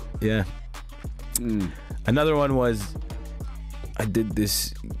 But yeah. Another one was I did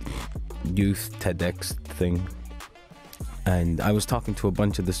this youth TEDx thing, and I was talking to a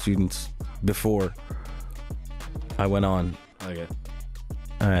bunch of the students before I went on. Okay.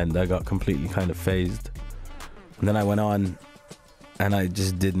 And I got completely kind of phased. And then I went on and I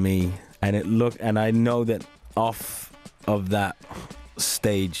just did me. And I know that off of that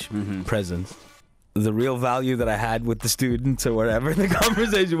stage presence, the real value that I had with the students or whatever the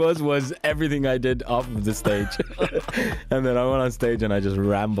conversation was everything I did off of the stage. And then I went on stage and I just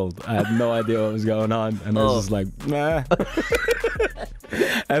rambled. I had no idea what was going on. And I was just like, nah.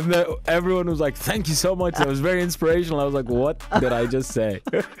 And then everyone was like, thank you so much. It was very inspirational. I was like, what did I just say?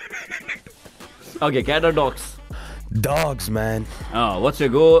 Okay, cat or dogs? Dogs, man. Oh, what's your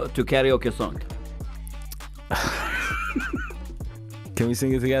go-to karaoke song? Can we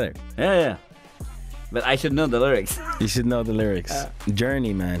sing it together? Yeah. But I should know the lyrics. You should know the lyrics.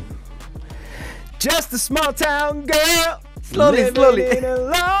 Journey, man. Just a small town girl, slowly in a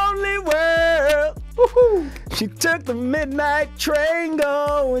lonely world. Woo-hoo. She took the midnight train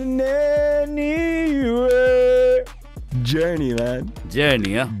going anywhere. Journey, man.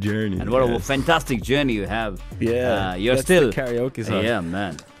 Journey, yeah. Journey. And what a fantastic journey you have. Yeah. You're that's still the karaoke song. Yeah,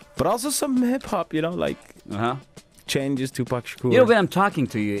 man. But also some hip hop, like changes Tupac Shakur. When I'm talking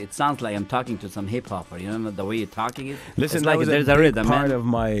to you, it sounds like I'm talking to some hip hopper. The way you're talking it. Listen, it's that like was there's a rhythm, part man. of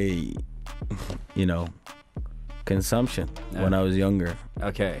my you know, consumption when I was younger.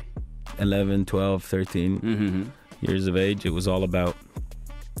 Okay. 11, 12, 13 years of age. It was all about,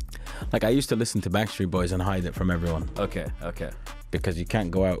 like, I used to listen to Backstreet Boys and hide it from everyone. Okay. Because you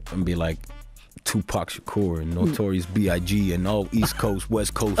can't go out and be like Tupac Shakur and Notorious B.I.G. and all East Coast,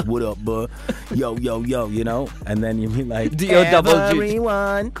 West Coast, what up, bud? Yo, you know? And then you be like,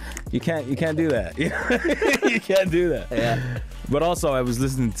 everyone. You can't do that. You can't do that. Yeah. But also, I was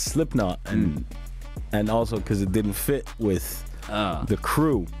listening to Slipknot and also because it didn't fit with the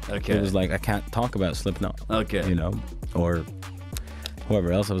crew. Okay. It was like, I can't talk about Slipknot. Okay. You know? Or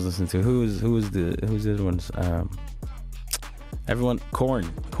whoever else I was listening to. Who's the other ones? Everyone,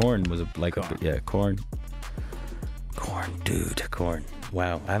 Korn was Korn. Korn.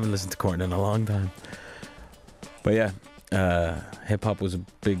 Wow, I haven't listened to Korn in a long time. But yeah, hip hop was a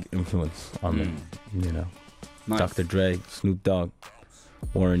big influence on me. You know, Nice. Dr. Dre, Snoop Dogg,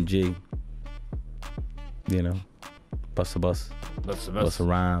 Warren G. You know, Busta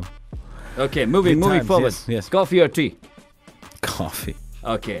Rhyme. Okay, moving times, forward. yes. Coffee or tea? Coffee.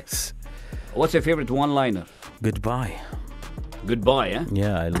 Okay. What's your favorite one-liner? Goodbye. Goodbye, eh?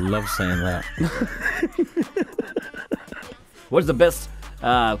 Yeah, I love saying that. What's the best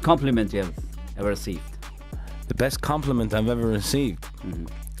compliment you have ever received? The best compliment I've ever received.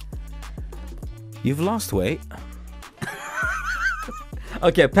 You've lost weight.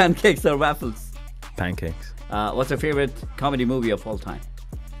 Okay, pancakes or waffles? Pancakes. What's your favorite comedy movie of all time?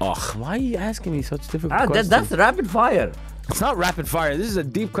 Oh, why are you asking me such difficult questions? That's rapid fire. It's not rapid fire. This is a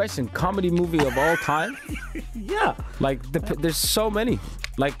deep question. Comedy movie of all time? Yeah. Like, there's so many.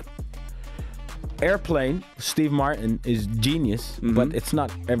 Like, Airplane, Steve Martin is genius, but it's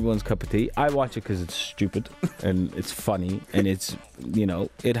not everyone's cup of tea. I watch it because it's stupid and it's funny and it's, you know,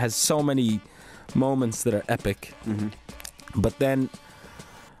 it has so many moments that are epic. But then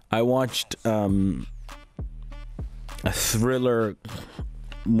I watched a thriller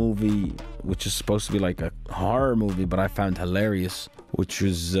movie which is supposed to be like a horror movie, but I found hilarious, which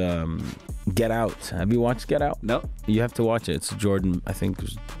was Get Out. Have you watched Get Out? No. You have to watch it. It's Jordan, I think it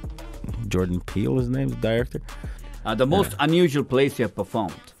was Jordan Peele, his name, the director. The most unusual place you have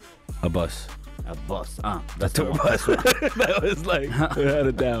performed? A bus. A bus. That's the A one. bus. That was like, without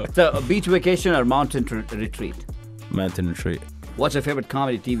a doubt. So, a beach vacation or mountain retreat? Mountain retreat. What's your favorite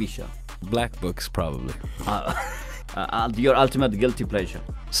comedy TV show? Black Books, probably. Your ultimate guilty pleasure?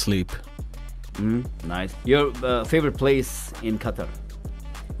 Sleep. Nice. Your favorite place in Qatar?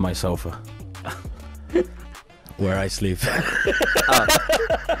 My sofa. Where I sleep.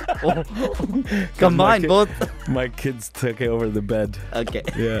 Combine both. My kids took over the bed. Okay.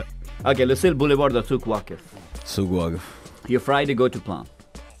 Yeah. Okay, Lucille Boulevard or Souk Waqif? Souk Waqif. Your Friday go-to plan?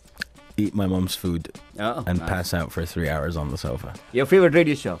 Eat my mom's food and nice. pass out for 3 hours on the sofa. Your favorite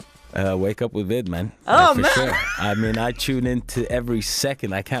radio show? Wake Up with Vid, man. Oh, for man. Sure. I mean, I tune into every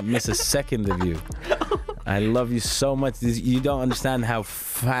second. I can't miss a second of you. I love you so much. You don't understand how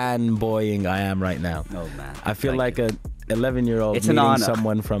fanboying I am right now. Oh, man. I feel Thank like you. a 11-year-old It's an meeting honor.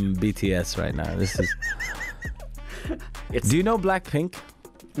 someone from BTS right now. This is. Do you know Blackpink?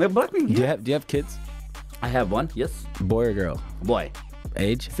 No, Blackpink, yeah. Do you have kids? I have one, yes. Boy or girl? Boy.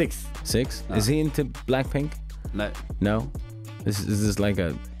 Age? 6. 6? Is he into Blackpink? No. No? This is like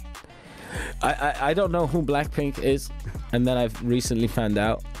a. I don't know who Blackpink is, and then I've recently found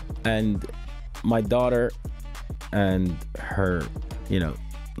out, and my daughter and her, you know,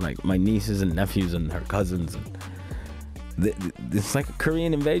 like my nieces and nephews and her cousins, and it's like a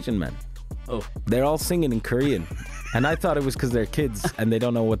Korean invasion, man. Oh. They're all singing in Korean, and I thought it was because they're kids and they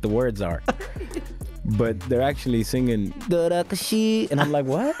don't know what the words are, but they're actually singing and I'm like,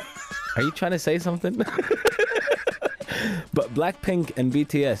 what? Are you trying to say something? But Blackpink and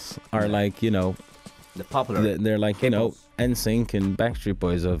BTS are like, you know, The popular. they're like, you know, NSYNC and Backstreet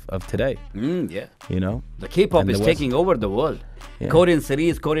Boys of today. Yeah. You know, The K-pop And is the taking over the world. Yeah. Korean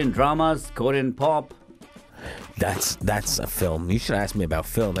series, Korean dramas, Korean pop. that's a film. You should ask me about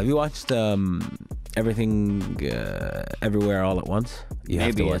film. Have you watched Everything Everywhere All at Once? You have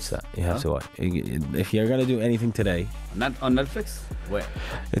Maybe, to watch yes. that. You have to watch. If you're gonna do anything today, Not on Netflix? Where?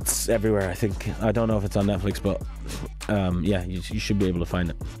 it's everywhere. I think. I don't know if it's on Netflix, but yeah, you should be able to find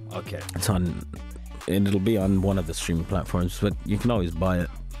it. Okay. It's on, and it'll be on one of the streaming platforms, but you can always buy it.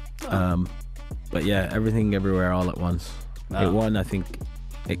 But yeah, Everything Everywhere All at Once. Ah. It won, I think.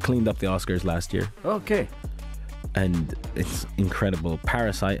 It cleaned up the Oscars last year, Okay. and it's incredible.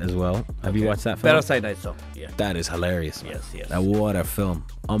 Parasite as well. Have you watched that film? Parasite I saw. Yeah. That is hilarious. Man. Yes. What a film.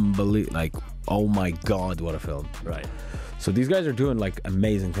 Unbelievable. Like, oh my God, what a film. Right. So these guys are doing like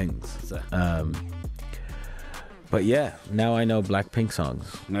amazing things. So, But yeah, now I know Blackpink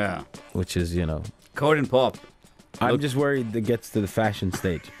songs, Yeah. which is, Korean pop. I'm just worried that gets to the fashion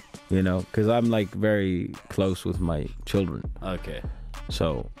stage, because I'm like very close with my children. Okay.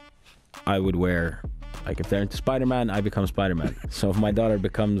 So I would wear, like if they're into Spider-Man, I become Spider-Man. So if my daughter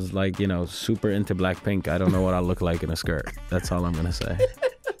becomes like, super into Blackpink, I don't know what I'll look like in a skirt. That's all I'm going to say.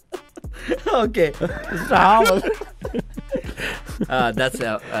 Okay. Mr. Hamad. That's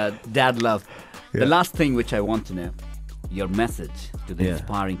dad love. Yeah. The last thing which I want to know, your message to the Yeah.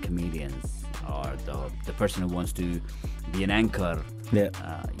 inspiring comedians or the person who wants to be an anchor. Yeah.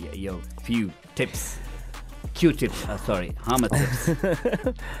 Your few tips. Q-tips. Hamad tips.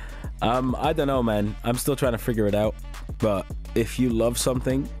 I don't know, man. I'm still trying to figure it out. But if you love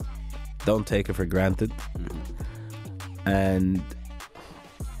something, don't take it for granted. And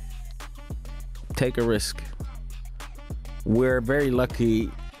take a risk. We're very lucky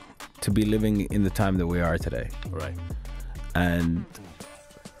to be living in the time that we are today. Right. And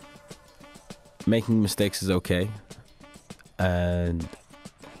making mistakes is okay. And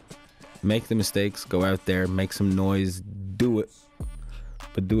make the mistakes, go out there, make some noise, do it.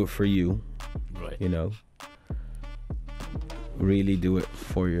 But do it for you. Right. Really do it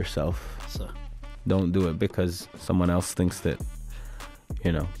for yourself. So. Don't do it because someone else thinks that,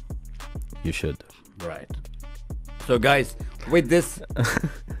 you should. Right. So guys, with this,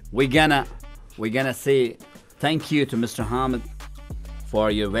 we're gonna say thank you to Mr. Hamad for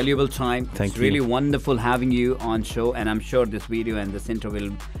your valuable time. Thank it's you. really wonderful having you on show, and I'm sure this video and this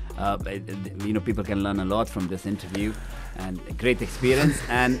interview will, people can learn a lot from this interview, and a great experience.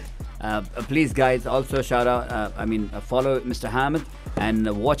 And please, guys, also shout out, follow Mr. Hamad and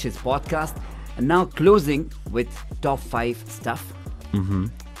watch his podcast. And now closing with top 5 stuff. Mm-hmm.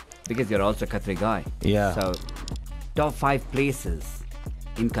 Because you're also a Qatari guy. Yeah. So, top 5 places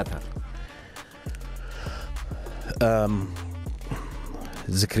in Qatar.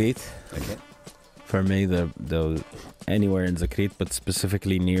 Zakrit. Okay. For me, the anywhere in Zakrit, but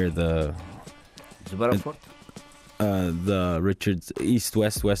specifically near the Zubarah Fort? The Richards East,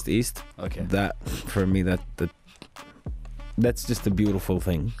 West, East. Okay. That for me, that's just a beautiful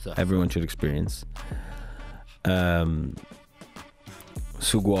thing. So. Everyone should experience.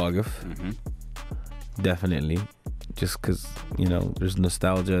 Suguagaf, definitely. Just because, there's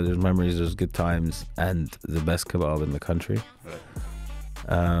nostalgia, there's memories, there's good times, and the best kebab in the country. Right.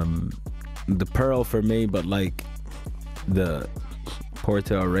 The Pearl for me, but like the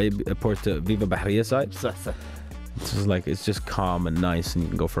Porto Viva Bahria side. It's just calm and nice, and you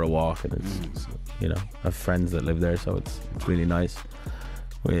can go for a walk, and it's I have friends that live there, so it's really nice.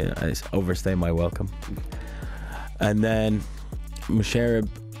 I overstay my welcome. And then Musharrab,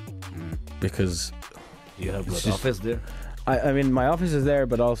 because You have got office there? I mean, my office is there,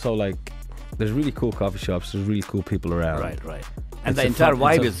 but also like there's really cool coffee shops, there's really cool people around. Right. And the entire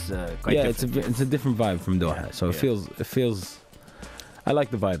vibe is quite different. It's a different vibe from Doha, so it feels. I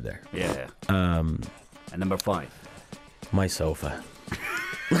like the vibe there. Yeah. And number 5. My sofa.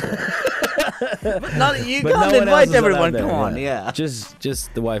 But you But can't no one else invite is everyone. allowed there, Come on, yeah.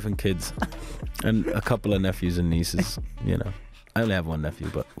 Just the wife and kids, and a couple of nephews and nieces. I only have one nephew,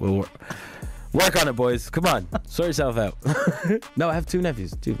 but we'll work on it, boys. Come on, sort yourself out. No, I have 2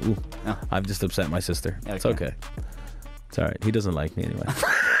 nephews. 2. Ooh. Oh. I've just upset my sister. It's Okay. okay. It's all right. He doesn't like me anyway.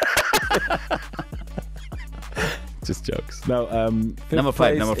 Just jokes. No. Number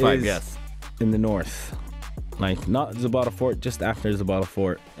 5. Yes. In the north, like not Zabata Fort, just after Zabata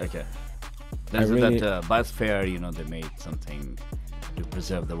Fort. Okay. There's that biosphere, they made something to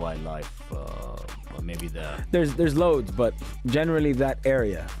preserve the wildlife, or maybe There's loads, but generally that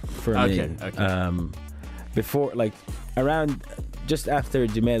area for me. Okay. Before, like around, just after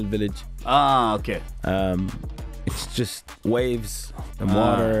Jamel Village. Ah, okay. It's just waves and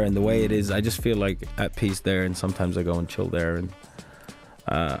water, and the way it is, I just feel like at peace there. And sometimes I go and chill there, and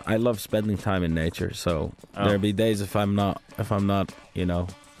I love spending time in nature. So there'll be days if I'm not,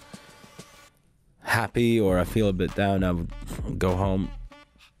 happy or I feel a bit down, I would go home,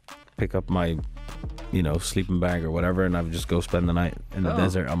 pick up my, sleeping bag or whatever, and I would just go spend the night in the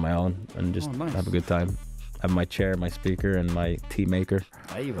desert on my own and just nice. have a good time. Have my chair, my speaker, and my tea maker,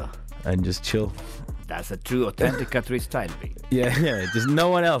 and just chill. That's a true, authentic Qatari style, B. Yeah, just no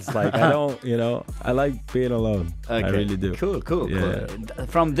one else. Like I don't, I like being alone. Okay. I really do. Cool. Yeah.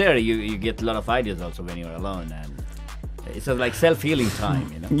 From there, you get a lot of ideas also when you're alone, and it's sort of like self-healing time,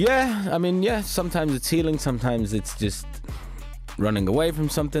 Yeah, I mean, sometimes it's healing, sometimes it's just running away from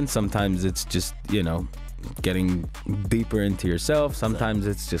something, sometimes it's just, getting deeper into yourself, sometimes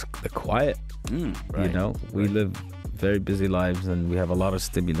it's just the quiet. Right. We live very busy lives, and we have a lot of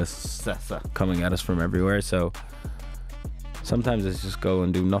stimulus coming at us from everywhere. So sometimes it's just go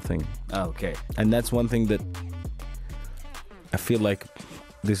and do nothing. Okay. And that's one thing that I feel like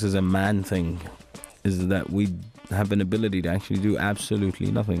this is a man thing, is that we have an ability to actually do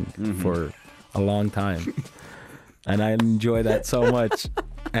absolutely nothing for a long time. And I enjoy that so much.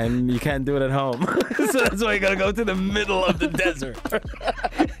 And you can't do it at home. So that's why you gotta go to the middle of the desert.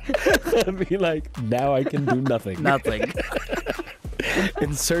 And be like, now I can do nothing. Nothing.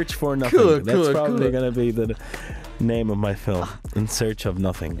 In search for nothing. That's probably gonna be the name of my film. In search of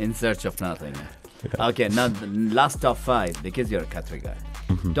nothing. In search of nothing. Yeah. Okay, now the last top 5, because you're a Qatari guy.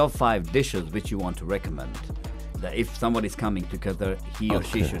 Top 5 dishes which you want to recommend. That if somebody's coming to Qatar, he or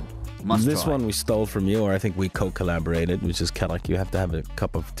she should must This try. one we stole from you, or I think we co-collaborated, which is kalak. You have to have a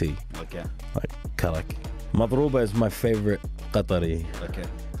cup of tea. Okay. Like kalak. Madrouba is my favorite Qatari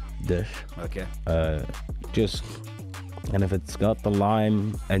dish. Okay. And if it's got the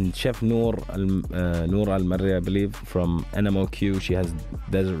lime, and Chef Noor Al Amari, I believe, from NMOQ, she has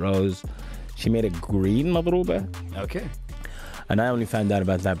Desert Rose. She made a green madrouba. Okay. And I only found out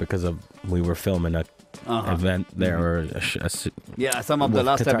about that because we were filming a event there, or some of the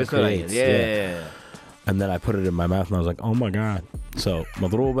last Qatar episode. Creates, Yeah. And then I put it in my mouth and I was like, oh my god. So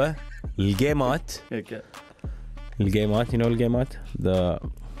madrouba, القيمات. Okay. القيمات, you know القيمات?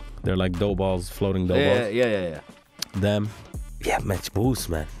 They're like dough balls, floating dough balls. Yeah. Them. Yeah, majboos,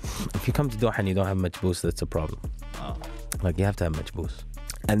 man. If you come to Doha and you don't have majboos, that's a problem. Oh. Like, you have to have majboos.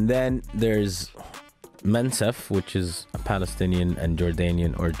 And then there's Mensef, which is Palestinian and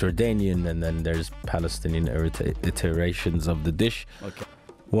Jordanian, or Jordanian, and then there's Palestinian iterations of the dish. Okay.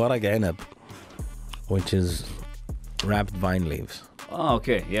 Waraq Anab, which is wrapped vine leaves. Oh,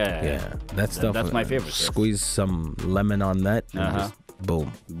 okay. Yeah. That stuff. That's my favorite. Squeeze some lemon on that, and just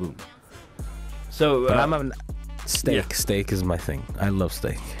boom. So, but I'm a steak. Yeah. Steak is my thing. I love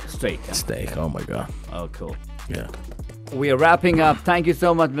steak. Steak. Oh my god. Oh, cool. Yeah. We are wrapping up. Thank you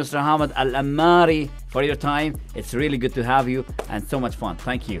so much, Mr. Hamad Al Amari, for your time. It's really good to have you, and so much fun.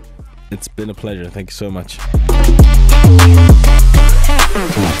 Thank you. It's been a pleasure. Thank you so much.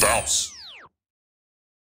 Bounce.